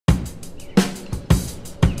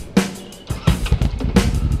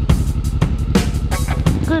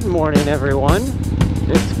Good morning, everyone.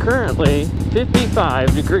 It's currently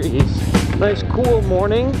 55 degrees. Nice cool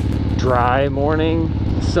morning, dry morning.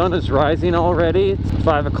 The sun is rising already. It's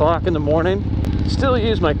 5 o'clock in the morning. Still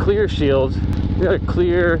use my clear shield. We got a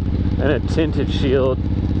clear and a tinted shield,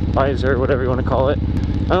 visor, whatever you want to call it.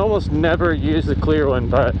 I almost never use the clear one,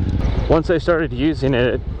 but once I started using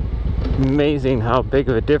it, amazing how big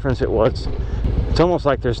of a difference it was. It's almost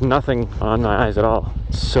like there's nothing on my eyes at all.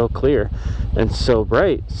 It's so clear and so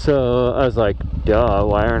bright. So I was like, duh,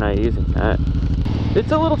 why aren't I using that?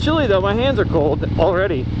 It's a little chilly though, my hands are cold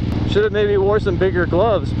already. Should have maybe wore some bigger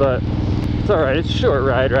gloves, but it's alright, it's a short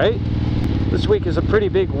ride, right? This week is a pretty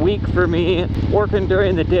big week for me, working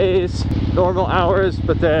during the days, normal hours,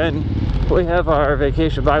 but then we have our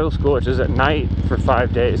vacation Bible school, which is at night for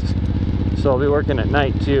 5 days. So I'll be working at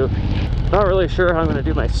night too. Not really sure how I'm going to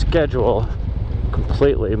do my schedule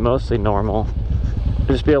completely, mostly normal.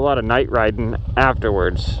 There'll just be a lot of night riding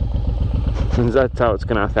afterwards. And that's how it's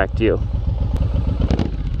going to affect you.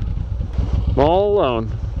 I'm all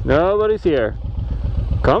alone. Nobody's here.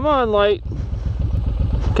 Come on, light.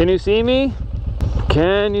 Can you see me?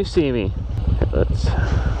 Can you see me? Okay, let's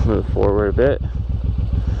move forward a bit.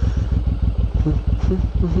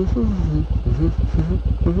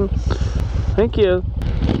 Thank you.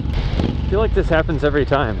 I feel like this happens every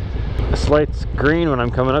time. This light's green when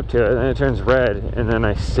I'm coming up to it, and then it turns red, and then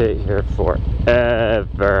I sit here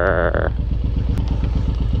forever.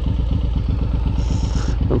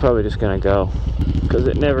 I'm probably just gonna go, because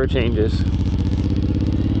it never changes.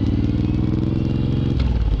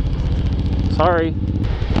 Sorry.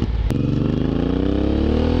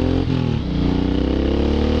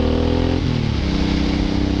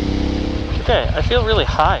 Okay, I feel really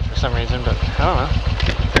high for some reason, but I don't know.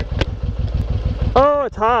 Oh,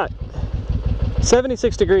 it's hot.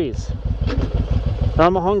 76 degrees.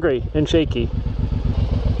 I'm hungry and shaky.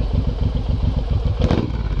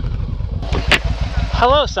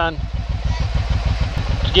 Hello, son.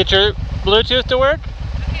 Did you get your Bluetooth to work?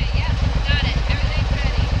 Okay, yeah, got it. Everything's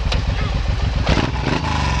ready.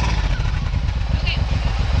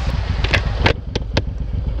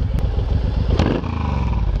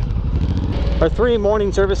 Okay. Our 3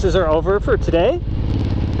 morning services are over for today.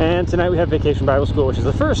 And tonight we have Vacation Bible School, which is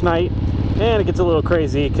the first night. And it gets a little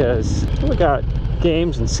crazy because we got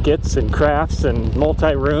games and skits and crafts and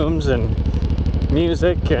multi-rooms and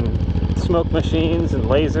music and smoke machines and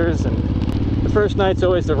lasers. And the first night's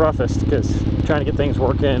always the roughest because you're trying to get things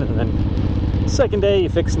working, and then the second day you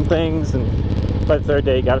fix some things, and by the third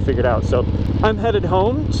day you got to figure it out. So I'm headed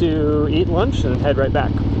home to eat lunch and head right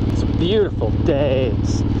back. It's a beautiful day.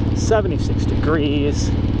 It's 76 degrees.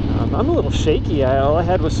 I'm a little shaky. All I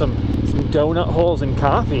had was some donut holes and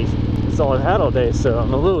coffee. That's all I've had all day, so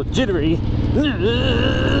I'm a little jittery.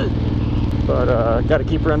 But got to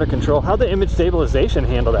keep her under control. How'd the image stabilization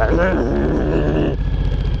handle that?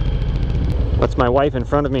 That's my wife in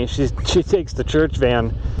front of me. She takes the church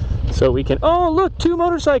van so we can... Oh, look, 2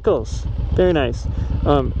 motorcycles. Very nice.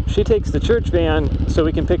 She takes the church van so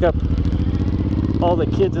we can pick up all the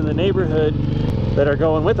kids in the neighborhood that are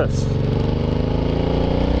going with us.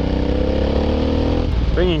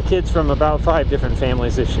 Bringing kids from about 5 different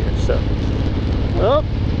families this year, so. Oh,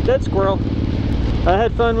 dead squirrel. I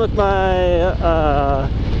had fun with my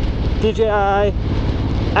DJI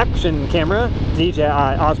action camera, DJI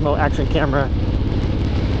Osmo action camera,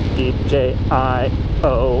 DJI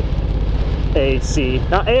OAC,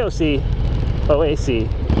 not AOC, OAC.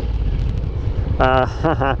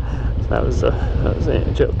 That was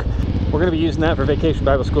a joke. We're going to be using that for Vacation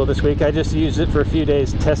Bible School this week. I just used it for a few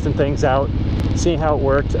days, testing things out, seeing how it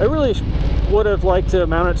worked. I really would have liked to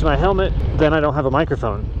mount it to my helmet, then I don't have a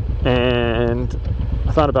microphone. And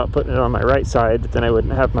I thought about putting it on my right side, but then I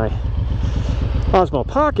wouldn't have my Osmo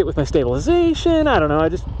Pocket with my stabilization. I don't know,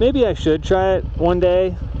 maybe I should try it one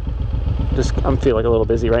day. I'm feeling a little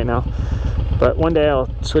busy right now. But one day I'll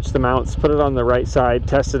switch the mounts, put it on the right side,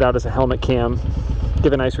 test it out as a helmet cam,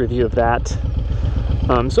 give a nice review of that.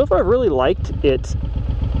 So far I've really liked it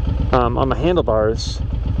on my handlebars.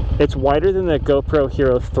 It's wider than the GoPro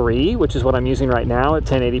Hero 3, which is what I'm using right now at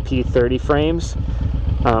 1080p 30 frames.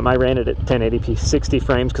 I ran it at 1080p 60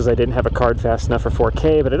 frames because I didn't have a card fast enough for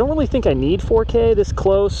 4K, but I don't really think I need 4K this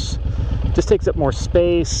close. It just takes up more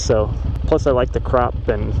space, so plus I like the crop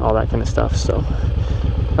and all that kind of stuff. So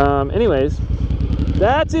anyways,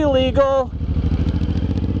 that's illegal.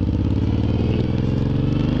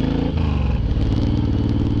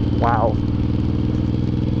 Wow,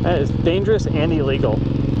 that is dangerous and illegal.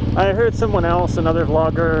 I heard someone else, another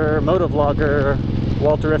vlogger, Motovlogger,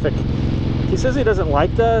 Walterific, he says he doesn't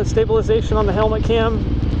like the stabilization on the helmet cam.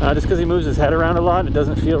 just because he moves his head around a lot, it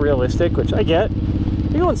doesn't feel realistic, which I get.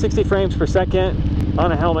 You're going 60 frames per second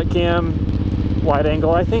on a helmet cam, wide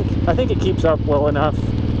angle. I think it keeps up well enough.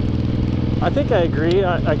 I think I agree.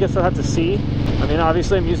 I guess I'll have to see. I mean,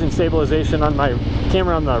 obviously I'm using stabilization on my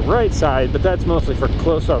camera on the right side, but that's mostly for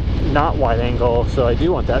close-up, not wide angle, so I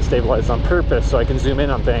do want that stabilized on purpose so I can zoom in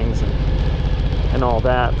on things and all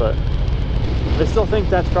that. But I still think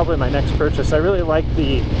that's probably my next purchase. I really like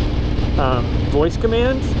the voice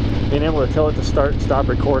commands, being able to tell it to start and stop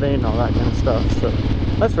recording and all that kind of stuff, so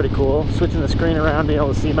that's pretty cool. Switching the screen around, being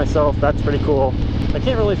able to see myself, that's pretty cool. I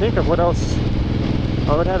can't really think of what else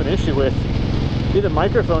I would have an issue with. Be the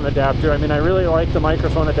microphone adapter. I mean, I really like the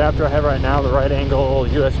microphone adapter I have right now, the right angle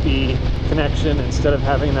USB connection, instead of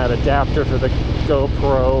having that adapter for the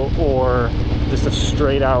GoPro or just a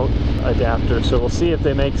straight out adapter. So we'll see if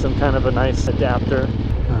they make some kind of a nice adapter.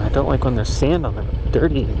 I don't like when there's sand on it,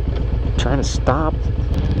 dirty. I'm trying to stop.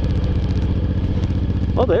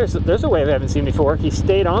 Oh, there's a wave I haven't seen before. He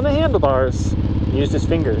stayed on the handlebars, used his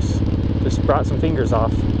fingers, just brought some fingers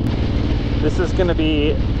off. This is going to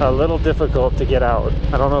be a little difficult to get out.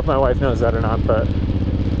 I don't know if my wife knows that or not, but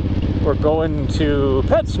we're going to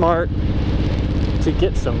PetSmart to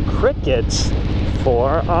get some crickets for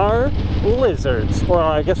our lizards. Well,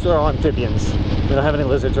 I guess they're all amphibians. We don't have any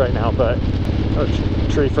lizards right now, but a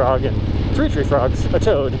tree frog and 3 tree frogs, a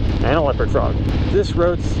toad, and a leopard frog. This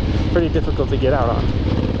road's pretty difficult to get out on.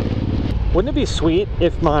 Wouldn't it be sweet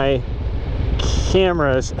if my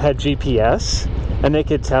cameras had GPS and they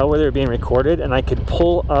could tell where they're being recorded, and I could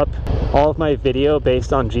pull up all of my video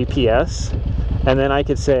based on GPS, and then I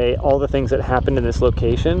could say all the things that happened in this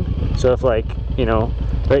location. So if, like, you know,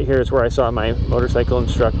 right here is where I saw my motorcycle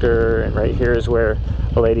instructor, and right here is where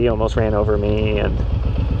a lady almost ran over me, and,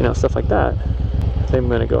 you know, stuff like that. I think I'm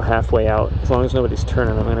gonna go halfway out. As long as nobody's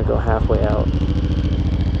turning, I'm gonna go halfway out.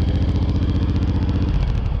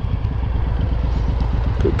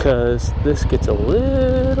 Because this gets a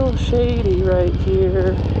little shady right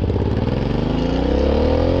here.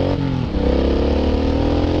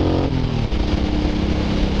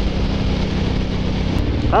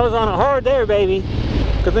 I was on it hard there, baby.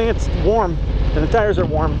 Good thing it's warm and the tires are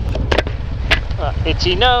warm.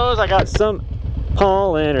 Itchy nose, I got some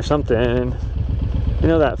pollen or something. You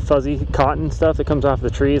know that fuzzy cotton stuff that comes off the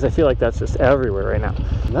trees? I feel like that's just everywhere right now.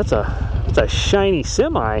 That's a shiny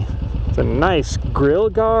semi. It's a nice grill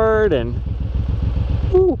guard and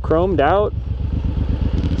ooh, chromed out.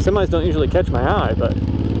 Semis don't usually catch my eye, but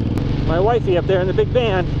my wifey up there in the big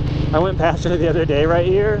van, I went past her the other day right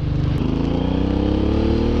here.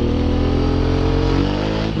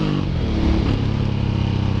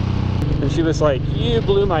 And she was like, "You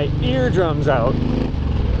blew my eardrums out."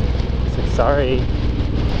 I said, "Sorry."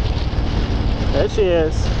 There she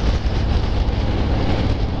is.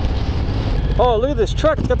 Oh, look at this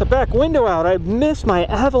truck. It's got the back window out. I missed my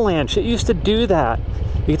Avalanche. It used to do that.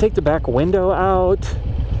 You can take the back window out.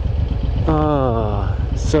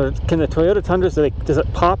 So can the Toyota Tundras, does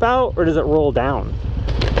it pop out or does it roll down?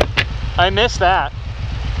 I missed that.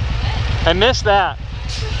 I missed that.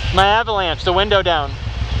 My Avalanche, the window down.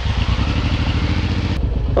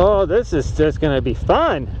 Oh, this is just going to be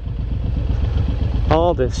fun.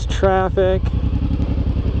 All this traffic.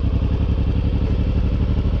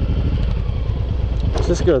 Let's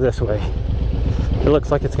just go this way. It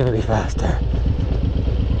looks like it's going to be faster.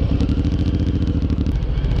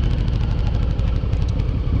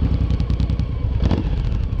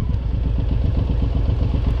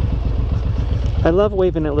 I love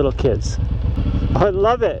waving at little kids. I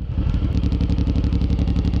love it.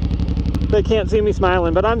 They can't see me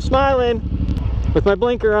smiling, but I'm smiling with my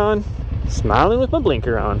blinker on. Smiling with my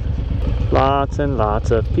blinker on. Lots and lots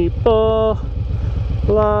of people.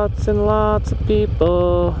 Lots and lots of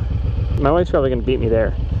people. My wife's probably gonna beat me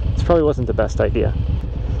there. This probably wasn't the best idea.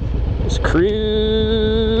 Just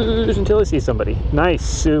cruise until I see somebody. Nice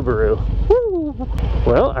Subaru. Woo!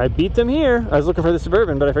 Well, I beat them here. I was looking for the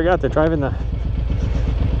Suburban, but I forgot they're driving the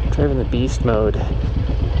beast mode.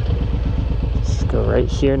 Let's go right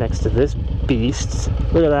here next to this beast.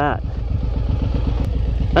 Look at that.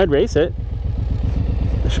 I'd race it.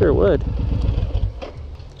 I sure would.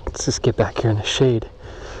 Let's just get back here in the shade.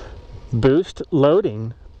 Boost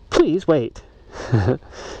loading. Please wait.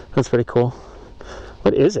 That's pretty cool.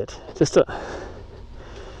 What is it? Just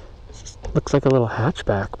looks like a little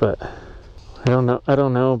hatchback, but I don't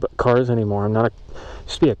know about cars anymore. I'm not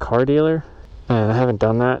used to be a car dealer, and I haven't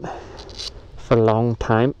done that for a long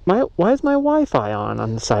time. Why is my Wi-Fi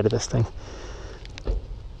on the side of this thing?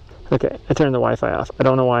 Okay, I turned the Wi-Fi off. I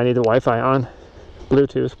don't know why I need the Wi-Fi on.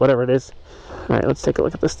 Bluetooth, whatever it is. All right, let's take a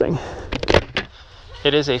look at this thing.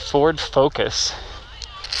 It is a Ford Focus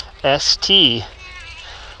ST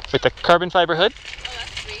with the carbon fiber hood.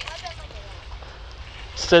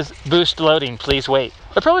 It says boost loading, please wait.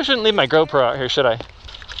 I probably shouldn't leave my GoPro out here, should I?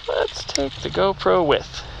 Let's take the GoPro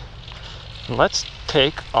with. And let's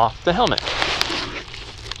take off the helmet.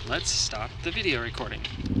 Let's stop the video recording.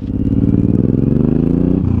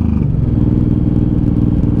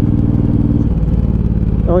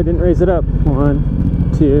 Oh, I didn't raise it up.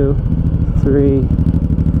 1, 2, 3,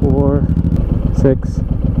 4, 6,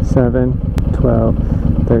 7, 12,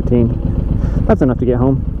 13. That's enough to get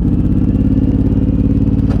home.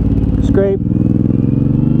 Scrape.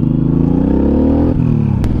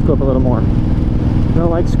 Let's go up a little more. I don't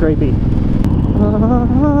like scrapey.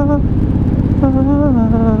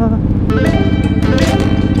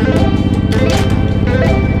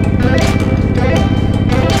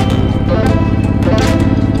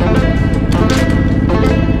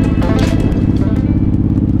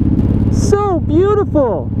 So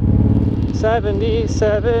beautiful!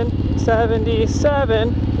 77,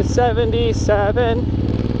 77, it's 77.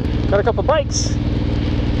 Got a couple bikes.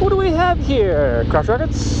 What do we have here? Crotch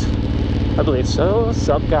rockets? I believe so. What's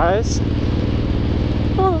up, guys?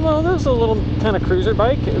 Oh, well, there's a little kind of cruiser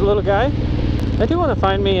bike, a little guy. I do want to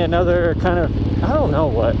find me another kind of, I don't know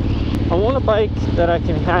what. I want a bike that I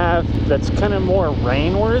can have that's kind of more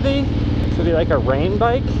rain-worthy. So be like a rain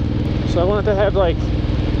bike. So I want it to have like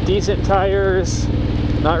decent tires.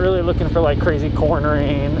 Not really looking for like crazy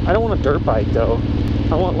cornering. I don't want a dirt bike though.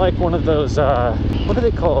 I want like one of those, what are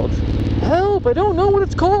they called? Help, I don't know what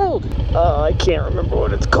it's called. I can't remember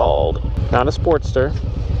what it's called. Not a Sportster.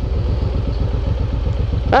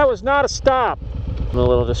 That was not a stop. I'm a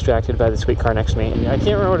little distracted by the sweet car next to me. I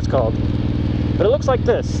can't remember what it's called. But it looks like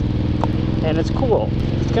this. And it's cool.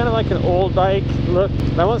 It's kind of like an old bike look.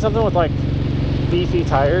 I want something with like beefy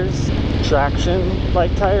tires. Traction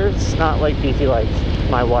like tires. Not like beefy like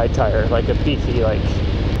my wide tire. Like a beefy like...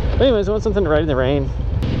 But anyways, I want something to ride in the rain.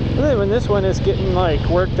 And then when this one is getting like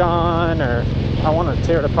worked on, or I want to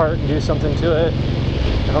tear it apart and do something to it,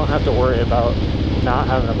 I don't have to worry about not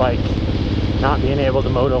having a bike, not being able to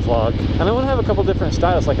motovlog. And I want to have a couple different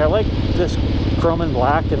styles. Like I like this chrome and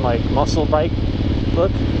black and like muscle bike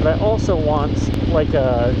look, but I also want like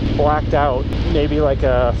a blacked out, maybe like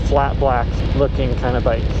a flat black looking kind of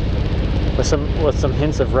bike with some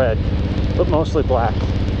hints of red, but mostly black,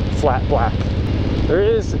 flat black. There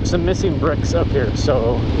is some missing bricks up here,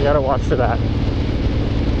 so you gotta watch for that.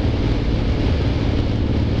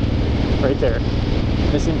 Right there,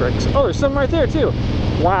 missing bricks. Oh, there's some right there too.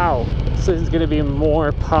 Wow, this is gonna be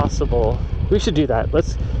more possible. We should do that.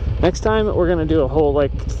 Next time we're gonna do a whole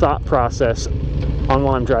like thought process on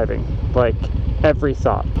while I'm driving. Like every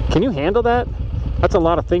thought. Can you handle that? That's a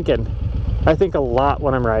lot of thinking. I think a lot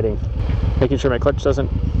when I'm riding. Making sure my clutch doesn't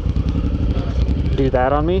do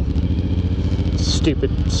that on me. Stupid.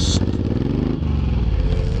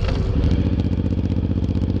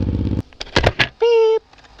 Beep,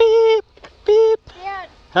 beep, beep. Dad,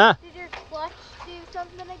 huh? did your clutch do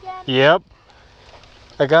something again? Yep.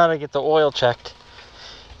 I gotta get the oil checked.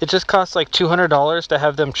 It just costs like $200 to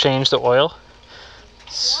have them change the oil.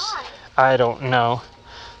 Why? I don't know.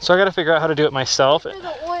 So I gotta figure out how to do it myself. For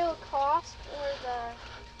the oil cost or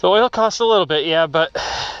The oil costs a little bit, yeah, but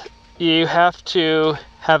you have to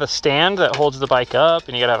have a stand that holds the bike up,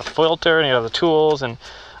 and you gotta have a filter, and you gotta have the tools, and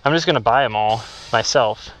I'm just gonna buy them all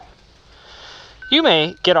myself. You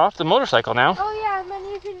may get off the motorcycle now. Oh yeah, and then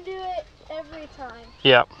you can do it every time.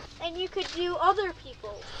 Yeah. And you could do other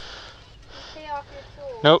people's. Pay off your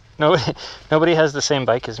tools. Nope, nobody has the same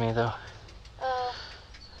bike as me though.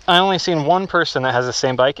 I only seen one person that has the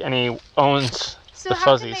same bike, and he owns the how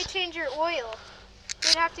fuzzies. can they change your oil?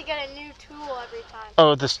 They'd have to get a new tool every time.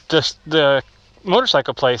 Oh, the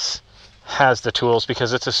motorcycle place has the tools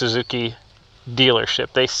because it's a Suzuki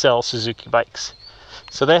dealership. They sell Suzuki bikes,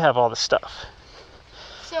 so they have all the stuff.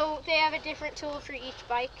 So they have a different tool for each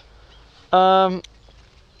bike? No,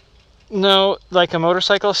 like a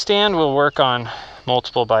motorcycle stand will work on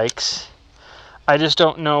multiple bikes. I just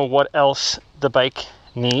don't know what else the bike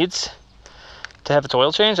needs to have its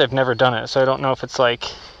oil changed. I've never done it, so I don't know if it's like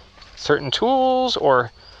certain tools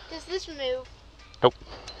or... Does this move? Nope.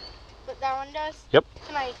 But that one does? Yep.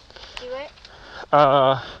 Can I do it?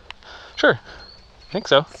 Sure. I think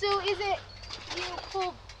so. So is it you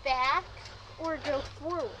pull back or go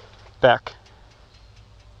forward? Back.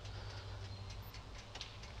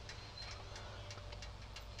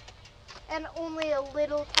 And only a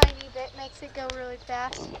little tiny bit makes it go really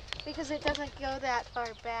fast because it doesn't go that far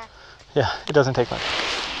back. Yeah, it doesn't take much.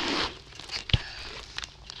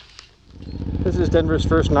 This is Denver's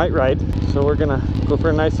first night ride, so we're gonna go for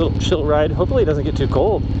a nice little chill ride. Hopefully it doesn't get too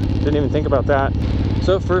cold. Didn't even think about that.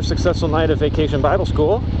 So first successful night of Vacation Bible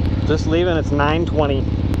School. Just leaving, it's 9:20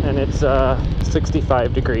 and it's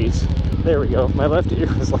 65 degrees. There we go. My left ear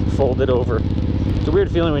was like folded over. It's a weird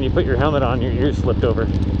feeling when you put your helmet on, your ears flipped over.